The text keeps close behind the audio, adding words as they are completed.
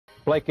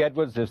Blake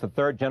Edwards is the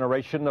third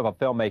generation of a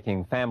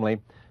filmmaking family.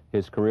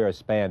 His career has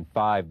spanned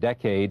 5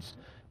 decades.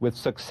 With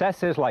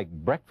successes like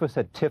Breakfast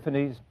at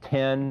Tiffany's,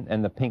 10,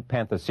 and the Pink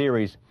Panther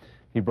series,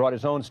 he brought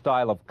his own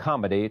style of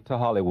comedy to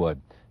Hollywood.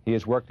 He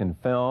has worked in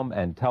film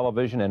and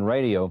television and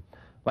radio.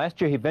 Last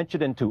year, he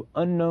ventured into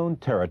unknown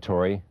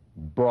territory,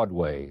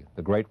 Broadway,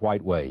 the Great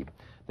White Way.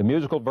 The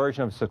musical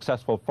version of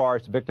successful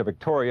Forrest Victor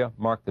Victoria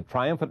marked the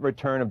triumphant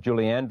return of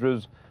Julie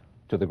Andrews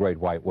to the Great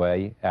White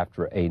Way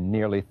after a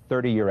nearly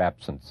 30-year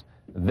absence.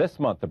 This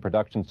month, the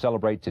production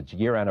celebrates its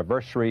year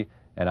anniversary,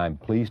 and I'm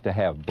pleased to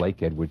have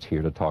Blake Edwards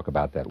here to talk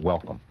about that.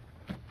 Welcome.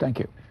 Thank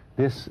you.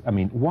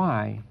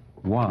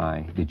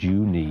 Why did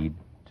you need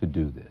to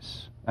do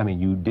this? I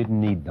mean, you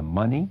didn't need the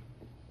money.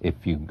 If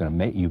you're going to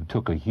make, you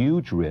took a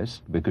huge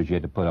risk because you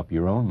had to put up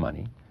your own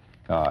money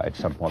at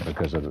some point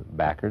because of the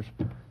backers,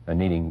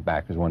 needing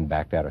backers, one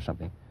backed out or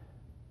something.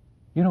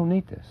 You don't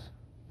need this.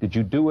 Did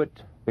you do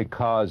it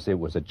because it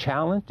was a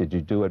challenge? Did you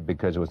do it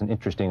because it was an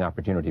interesting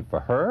opportunity for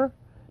her?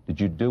 Did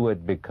you do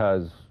it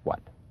because what?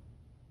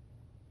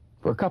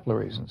 For a couple of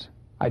reasons.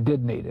 I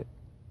did need it.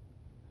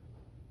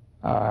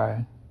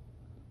 I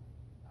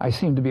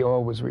seem to be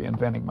always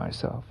reinventing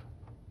myself.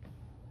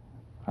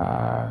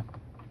 I'm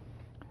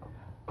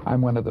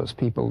one of those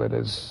people that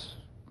is,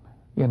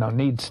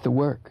 needs to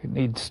work,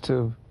 needs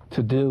to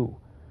do.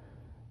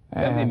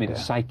 And, I mean,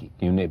 psychic.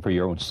 You need for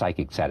your own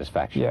psychic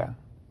satisfaction. Yeah,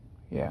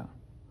 yeah.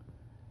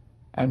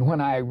 And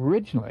when I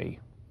originally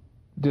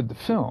did the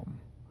film,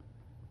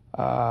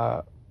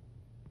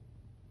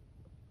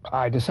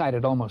 I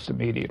decided almost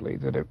immediately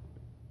that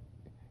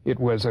it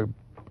was a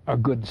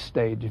good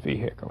stage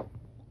vehicle.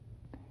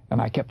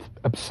 And I kept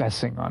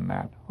obsessing on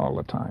that all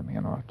the time,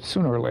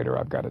 Sooner or later,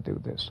 I've got to do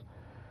this.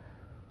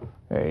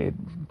 The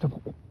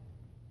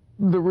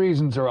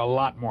reasons are a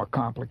lot more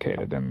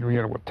complicated, and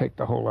it would take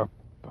the whole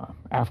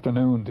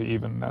afternoon to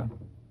even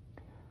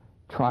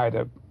try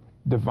to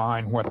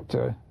divine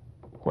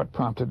what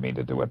prompted me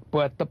to do it.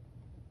 But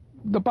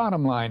the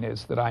bottom line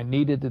is that I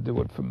needed to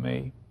do it for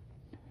me.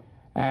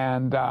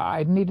 And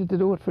I needed to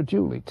do it for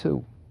Julie,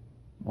 too.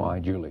 Why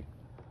Julie?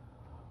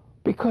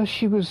 Because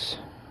she was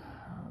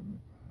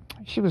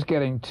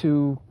getting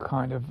too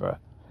kind of,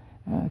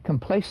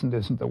 complacent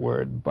isn't the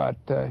word, but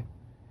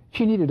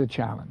she needed a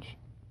challenge.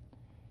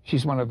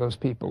 She's one of those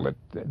people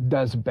that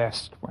does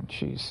best when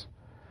she's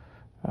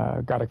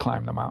got to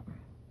climb the mountain.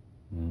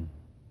 Mm.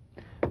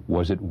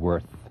 Was it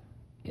worth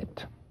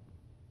it?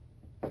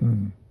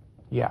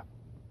 Yeah.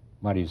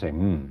 Why do you say,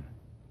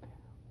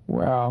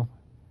 Well,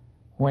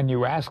 when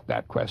you ask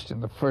that question,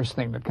 the first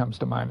thing that comes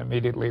to mind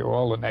immediately are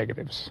all the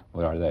negatives.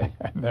 What are they?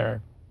 And there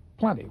are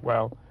plenty.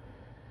 Well,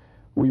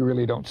 we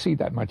really don't see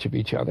that much of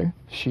each other.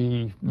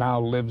 She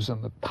now lives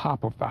on the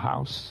top of the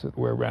house that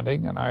we're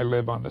renting, and I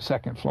live on the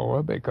second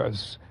floor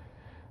because...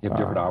 You have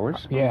different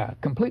hours? Yeah,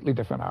 completely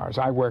different hours.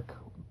 I work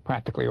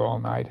practically all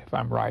night if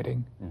I'm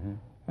writing,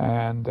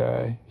 and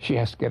she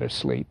has to get her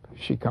sleep.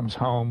 She comes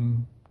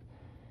home,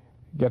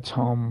 gets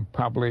home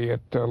probably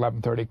at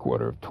 11:30,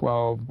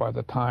 11:45. By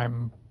the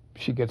time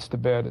she gets to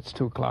bed, it's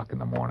 2 o'clock in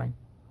the morning,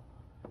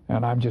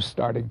 and I'm just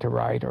starting to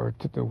write or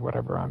to do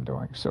whatever I'm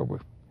doing. So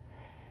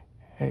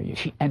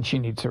she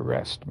needs her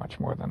rest much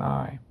more than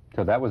I.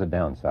 So that was a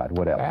downside.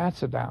 What else?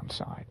 That's a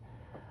downside.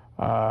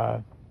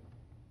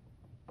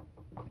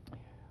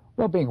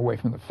 Well, being away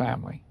from the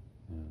family.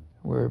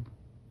 We're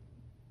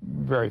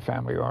very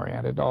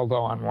family-oriented,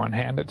 although on one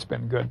hand it's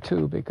been good,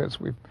 too, because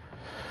we've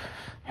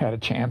had a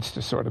chance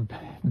to sort of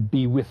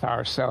be with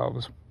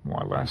ourselves,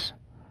 more or less.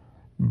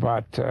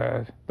 But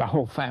the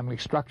whole family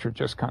structure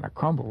just kind of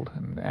crumbled,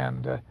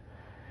 and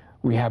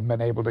we haven't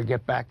been able to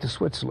get back to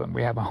Switzerland.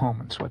 We have a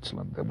home in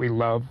Switzerland that we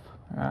love,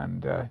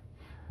 and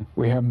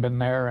we haven't been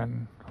there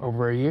in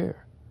over a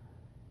year.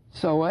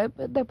 So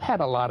they've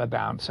had a lot of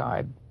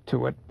downside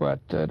to it,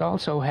 but it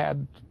also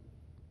had,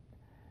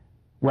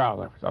 well,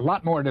 there was a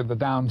lot more to the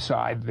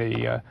downside,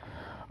 the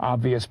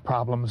obvious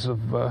problems of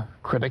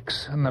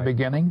critics in the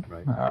beginning.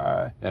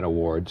 Right. And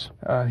awards.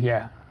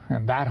 Yeah,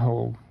 and that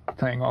whole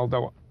thing,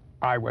 although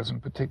I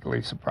wasn't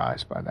particularly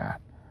surprised by that.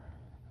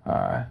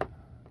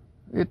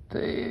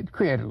 It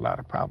created a lot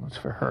of problems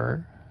for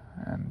her,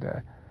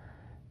 and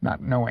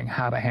not knowing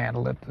how to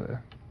handle it.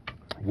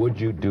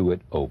 Would you do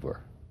it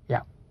over?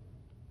 Yeah.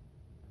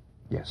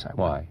 Yes, I would.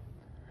 Why?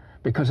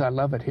 Because I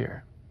love it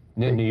here.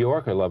 In New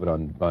York, I love it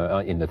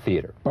in the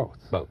theater. Both.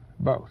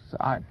 Both.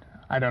 I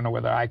don't know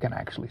whether I can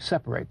actually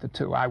separate the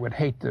two. I would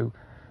hate to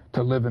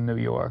live in New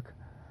York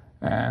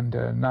and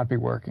not be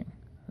working.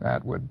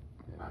 That would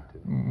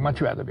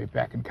much rather be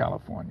back in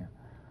California.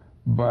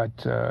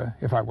 But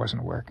if I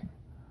wasn't working.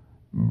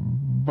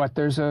 But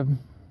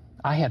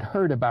I had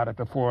heard about it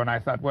before, and I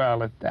thought,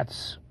 well,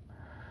 that's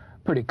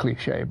pretty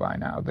cliche by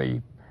now,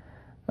 the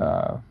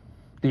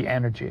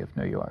energy of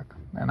New York.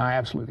 And I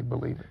absolutely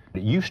believe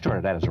it. You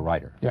started out as a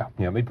writer. Yeah.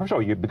 First of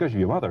all, because of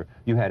your mother,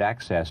 you had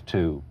access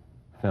to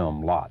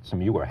film lots. I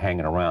mean, you were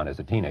hanging around as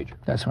a teenager.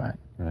 That's right.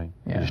 Right?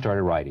 Yeah. You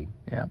started writing.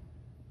 Yeah.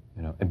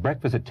 And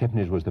Breakfast at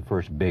Tiffany's was the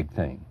first big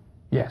thing.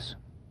 Yes.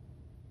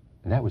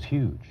 And that was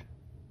huge.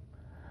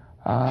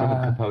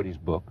 Truman Capote's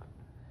book.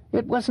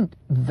 It wasn't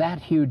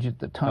that huge at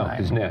the time.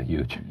 Oh, it's now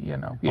huge. You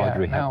know,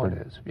 Audrey now Hepburn.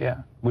 it is,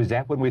 yeah. Was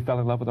that when we fell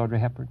in love with Audrey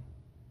Hepburn?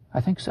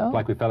 I think so.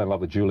 Like we fell in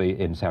love with Julie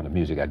in Sound of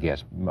Music, I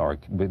guess. Or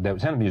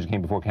Sound of Music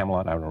came before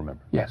Camelot, I don't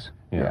remember. Yes,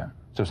 yeah.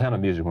 So Sound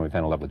of Music when we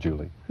fell in love with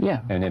Julie.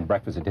 Yeah. And then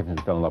Breakfast at Tiffany's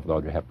we fell in love with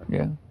Audrey Hepburn.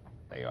 Yeah.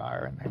 They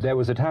are. And there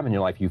was a time in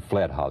your life you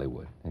fled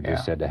Hollywood and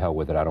just said, to hell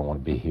with it, I don't want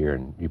to be here,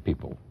 and you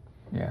people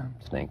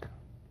stink.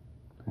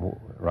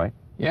 Right?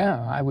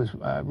 Yeah, I was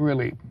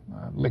really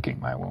licking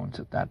my wounds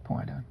at that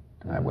point.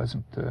 I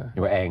wasn't...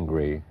 you were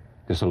angry,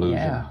 disillusioned.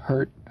 Yeah,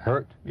 hurt.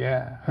 Hurt?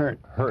 Yeah, hurt.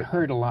 It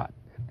hurt a lot.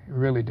 It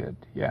really did,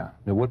 yeah.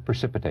 Now, what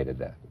precipitated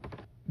that?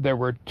 There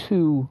were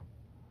two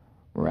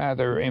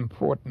rather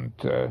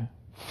important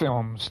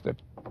films that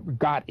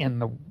got in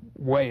the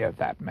way of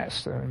that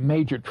mess,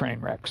 major train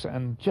wrecks,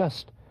 and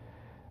just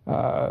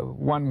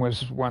one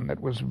was one that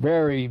was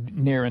very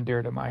near and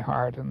dear to my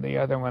heart, and the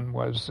other one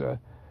was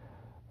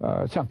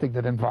something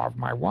that involved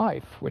my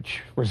wife,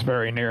 which was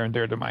very near and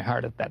dear to my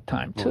heart at that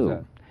time, too. What was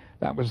that?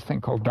 That was a thing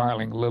called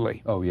Darling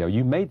Lily. Oh, yeah,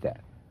 you made that.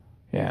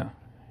 Yeah,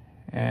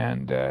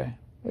 and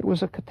it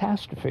was a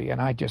catastrophe,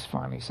 and I just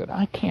finally said,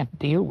 I can't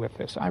deal with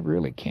this. I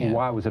really can't.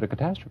 Why was it a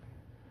catastrophe?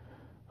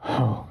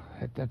 Oh,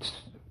 that's...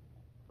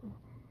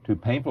 Too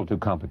painful, too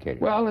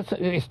complicated? Well,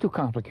 it's too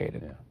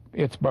complicated. Yeah.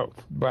 It's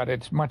both, but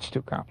it's much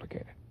too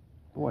complicated.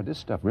 Boy, this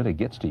stuff really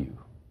gets to you.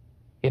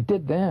 It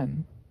did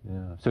then.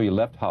 Yeah. So you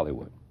left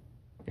Hollywood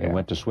and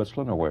went to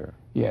Switzerland, or where?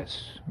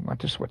 Yes, went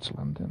to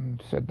Switzerland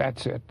and said,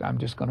 that's it, I'm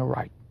just going to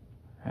write.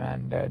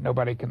 And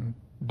nobody can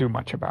do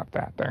much about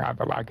that. They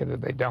either like it or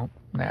they don't.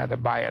 They either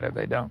buy it or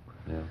they don't.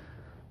 Yeah.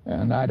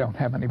 And I don't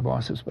have any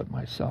bosses but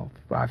myself.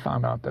 I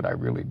found out that I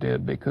really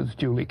did because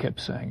Julie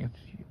kept saying,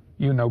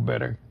 you know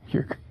better.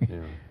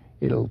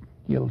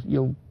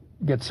 You'll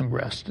get some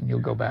rest and you'll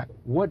go back.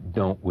 What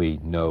don't we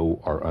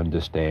know or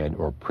understand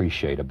or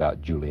appreciate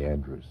about Julie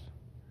Andrews?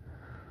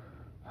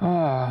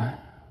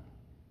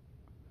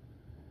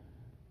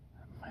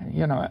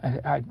 You know,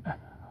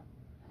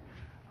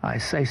 I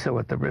say so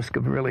at the risk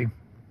of really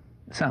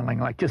sounding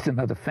like just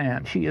another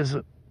fan. She is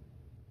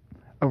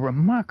a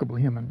remarkable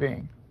human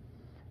being.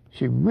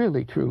 She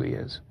really, truly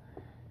is.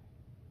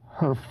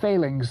 Her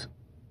failings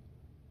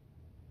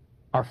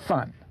are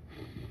fun.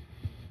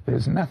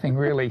 There's nothing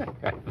really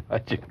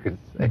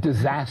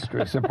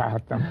disastrous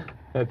about them.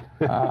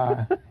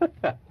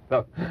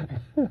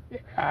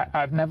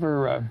 I've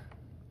never,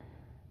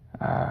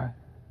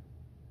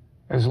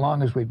 as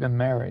long as we've been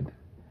married,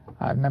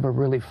 I've never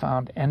really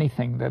found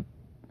anything that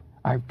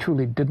I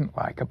truly didn't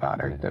like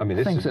about her. I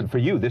mean, for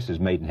you, this is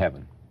made in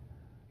heaven.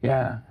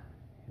 Yeah.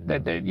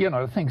 You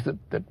know, the things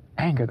that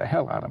anger the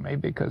hell out of me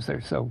because they're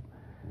so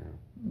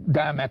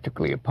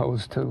diametrically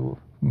opposed to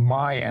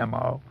my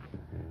M.O.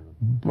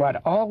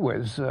 But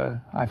always,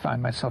 I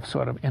find myself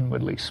sort of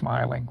inwardly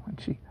smiling when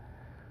she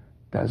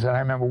does it. I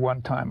remember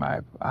one time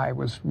I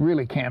was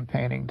really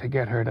campaigning to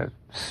get her to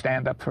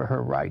stand up for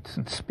her rights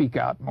and speak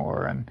out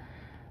more and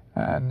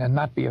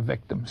not be a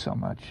victim so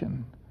much.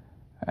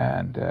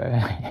 And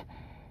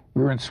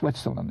we were in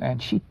Switzerland,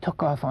 and she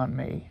took off on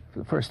me for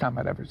the first time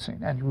I'd ever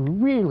seen,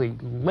 and really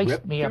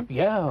laced me up.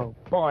 Yeah,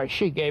 boy,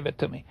 she gave it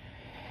to me.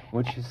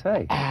 What'd she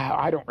say?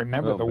 I don't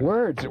remember the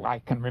words. I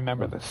can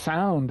remember the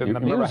sound and the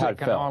music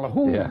and all of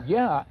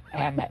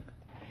and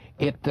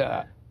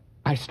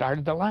I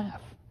started to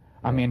laugh.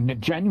 I mean,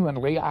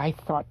 genuinely, I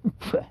thought,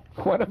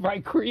 what have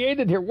I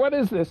created here? What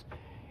is this?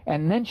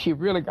 And then she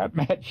really got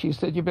mad. She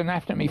said, you've been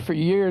after me for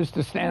years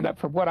to stand up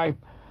for what I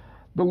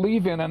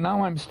believe in, and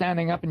now I'm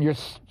standing up and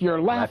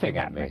you're laughing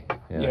at me.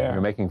 Yeah.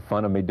 You're making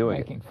fun of me doing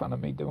it. Making fun of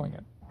me doing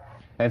it.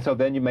 And so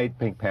then you made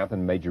Pink Panther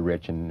and made you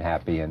rich and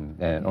happy, or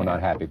not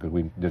happy, because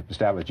we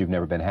established you've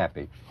never been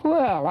happy.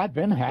 Well, I've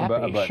been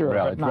happy, but sure,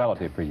 it's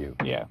relative for you.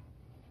 Yeah.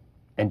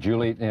 And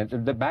Julie,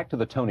 back to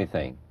the Tony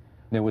thing.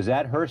 Now, was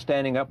that her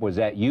standing up? Was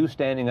that you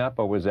standing up,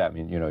 or was that,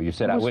 you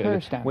said,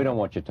 we don't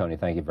want you, Tony,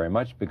 thank you very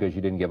much, because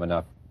you didn't give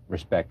enough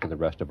respect to the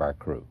rest of our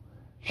crew.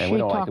 And she we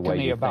don't like talked the way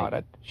to me you about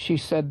think. it. She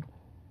said,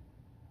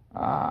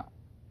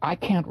 I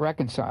can't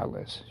reconcile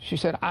this. She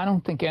said, I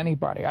don't think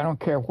anybody, I don't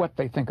care what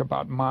they think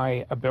about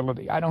my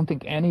ability, I don't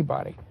think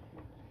anybody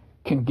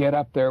can get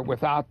up there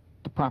without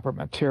the proper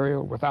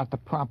material, without the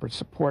proper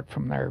support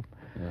from their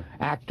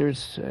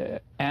actors,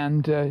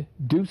 and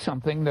do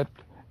something that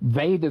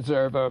they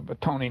deserve a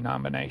Tony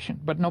nomination,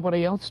 but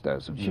nobody else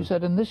does. And she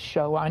said, in this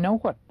show, I know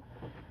what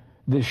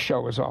this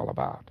show is all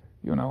about,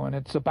 and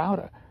it's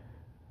about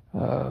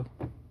a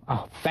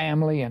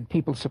family and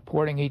people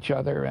supporting each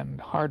other and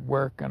hard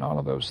work and all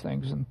of those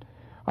things. And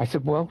I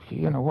said, well,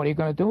 what are you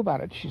going to do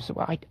about it? She said,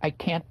 well, I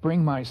can't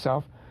bring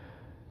myself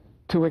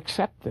to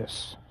accept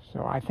this,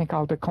 so I think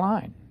I'll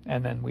decline.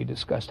 And then we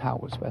discussed how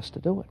it was best to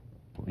do it.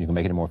 You can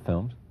make any more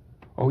films?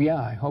 Oh,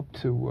 yeah, I hope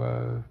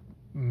to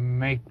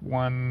make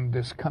one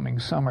this coming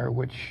summer,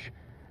 which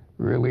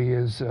really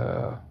is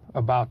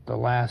about the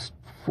last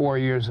 4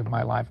 years of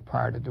my life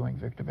prior to doing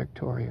Victor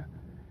Victoria.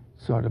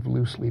 Sort of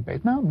loosely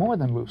based. No, more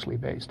than loosely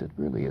based. It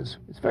really is.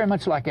 It's very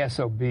much like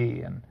SOB,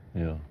 and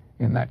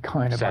in that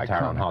kind of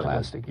satire on Hollywood.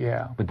 iconoclastic.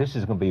 Yeah. But this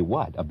is going to be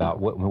what?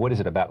 About what is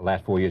it about the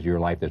last 4 years of your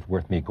life that's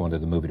worth me going to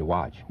the movie to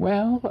watch?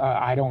 Well,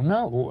 I don't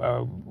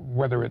know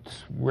whether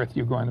it's worth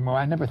you going to the movie.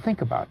 I never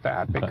think about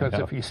that because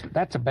if you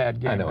that's a bad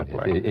game I know to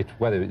play. it's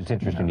whether it's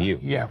interesting to you.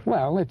 Yeah.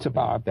 Well, it's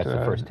about that's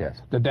the first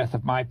test. The death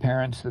of my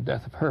parents, the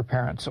death of her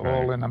parents,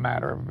 all in a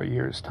matter of a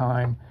year's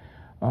time.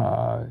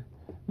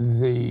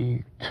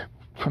 The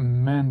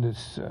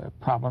tremendous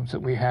problems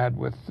that we had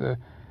with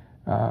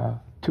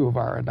two of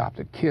our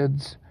adopted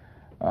kids.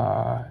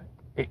 The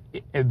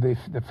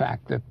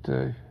fact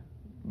that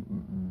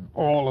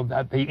all of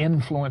that, the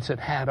influence it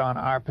had on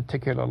our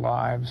particular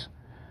lives,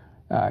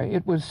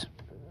 it was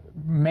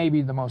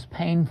maybe the most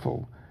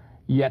painful,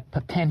 yet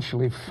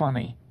potentially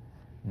funny,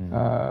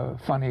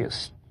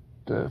 funniest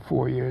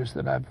 4 years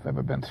that I've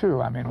ever been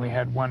through. I mean, we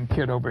had one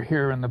kid over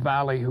here in the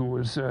valley who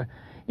was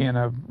in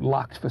a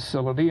locked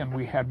facility, and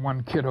we had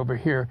one kid over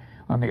here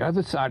on the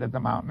other side of the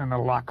mountain in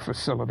a locked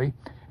facility.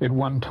 At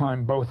one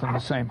time, both in the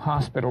same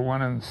hospital,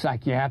 one in the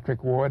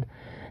psychiatric ward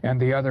and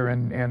the other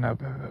in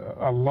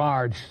a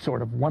large,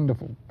 sort of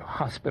wonderful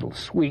hospital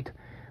suite,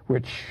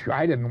 which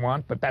I didn't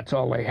want, but that's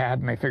all they had,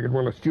 and they figured,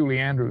 well, it's Julie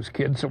Andrews'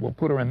 kid, so we'll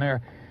put her in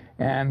there.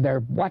 And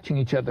they're watching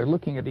each other,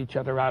 looking at each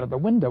other out of the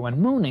window and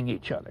mooning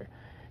each other,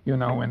 you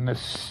know, in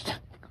this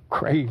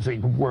crazy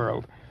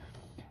world.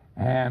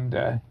 And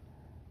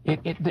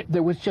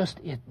there was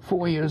just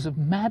 4 years of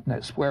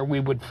madness where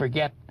we would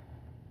forget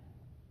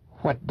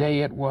what day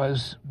it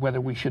was,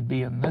 whether we should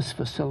be in this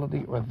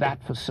facility or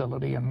that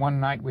facility. And one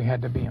night we had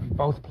to be in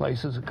both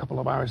places a couple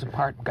of hours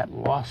apart and got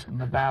lost in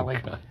the valley.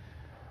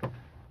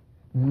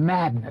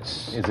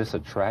 Madness. Is this a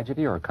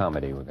tragedy or a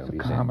comedy we're going to be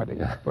seeing? It's a comedy,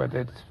 but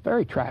it's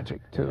very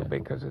tragic, too,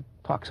 because it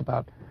talks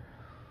about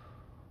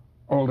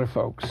older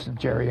folks and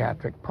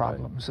geriatric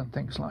problems and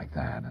things like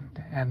that,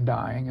 and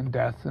dying and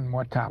death and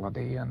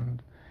mortality.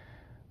 And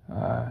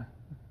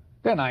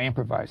then I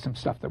improvised some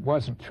stuff that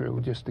wasn't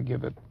true just to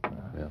give it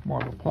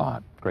more of a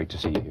plot. Great to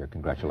see you here.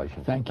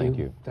 Congratulations. Thank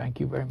you. Thank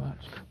you very much.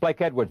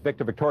 Blake Edwards,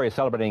 Victor Victoria,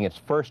 celebrating its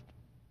first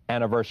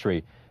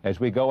anniversary. As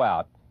we go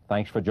out,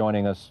 thanks for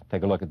joining us.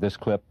 Take a look at this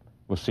clip.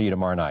 We'll see you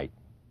tomorrow night.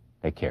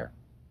 Take care.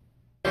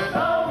 The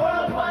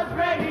world was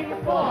ready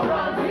for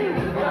a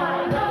new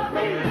kind of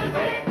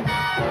music,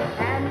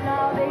 and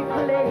now they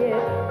play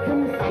it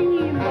from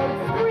steamboat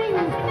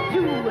springs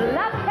to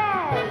La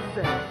Paz.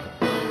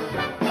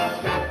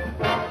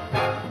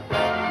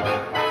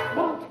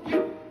 Won't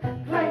you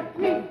play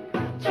me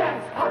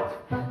jazz hot,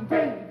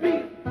 baby?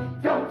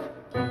 Don't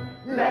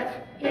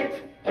let it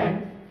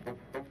end.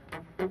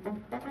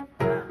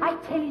 I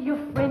tell you,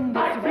 friend,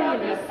 it's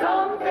really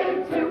something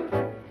to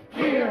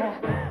hear.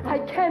 I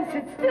can't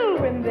sit still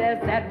when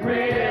there's that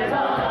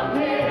rhythm.